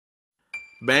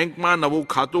બેંકમાં નવું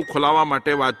ખાતું ખોલાવવા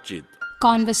માટે વાતચીત.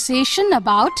 Conversation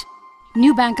about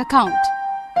new bank account.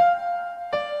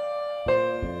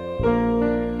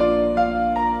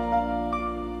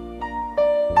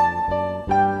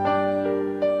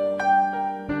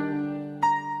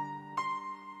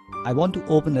 I want to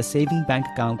open a saving bank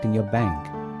account in your bank.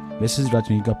 Mrs.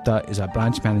 Rajni Gupta is our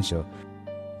branch manager.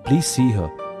 Please see her.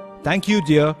 Thank you,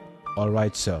 dear. All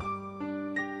right, sir.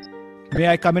 May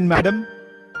I come in, madam?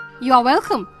 You are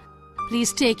welcome.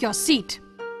 Please take your seat.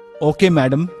 Okay,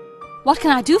 madam. What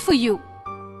can I do for you?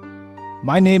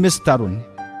 My name is Tarun.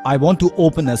 I want to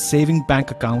open a saving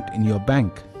bank account in your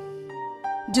bank.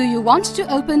 Do you want to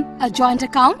open a joint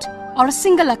account or a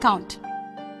single account?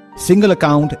 Single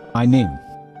account, my name.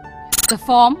 The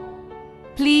form,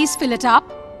 please fill it up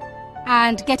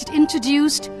and get it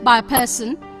introduced by a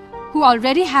person who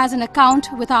already has an account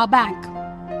with our bank.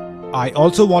 I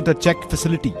also want a check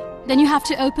facility. Then you have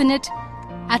to open it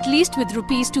at least with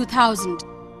rupees 2,000.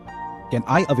 Can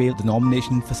I avail the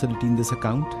nomination facility in this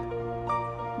account?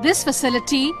 This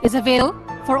facility is available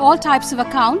for all types of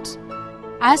accounts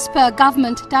as per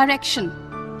government direction.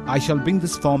 I shall bring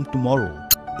this form tomorrow.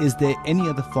 Is there any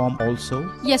other form also?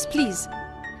 Yes, please.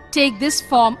 Take this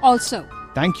form also.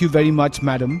 Thank you very much,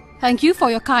 madam. Thank you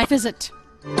for your kind visit.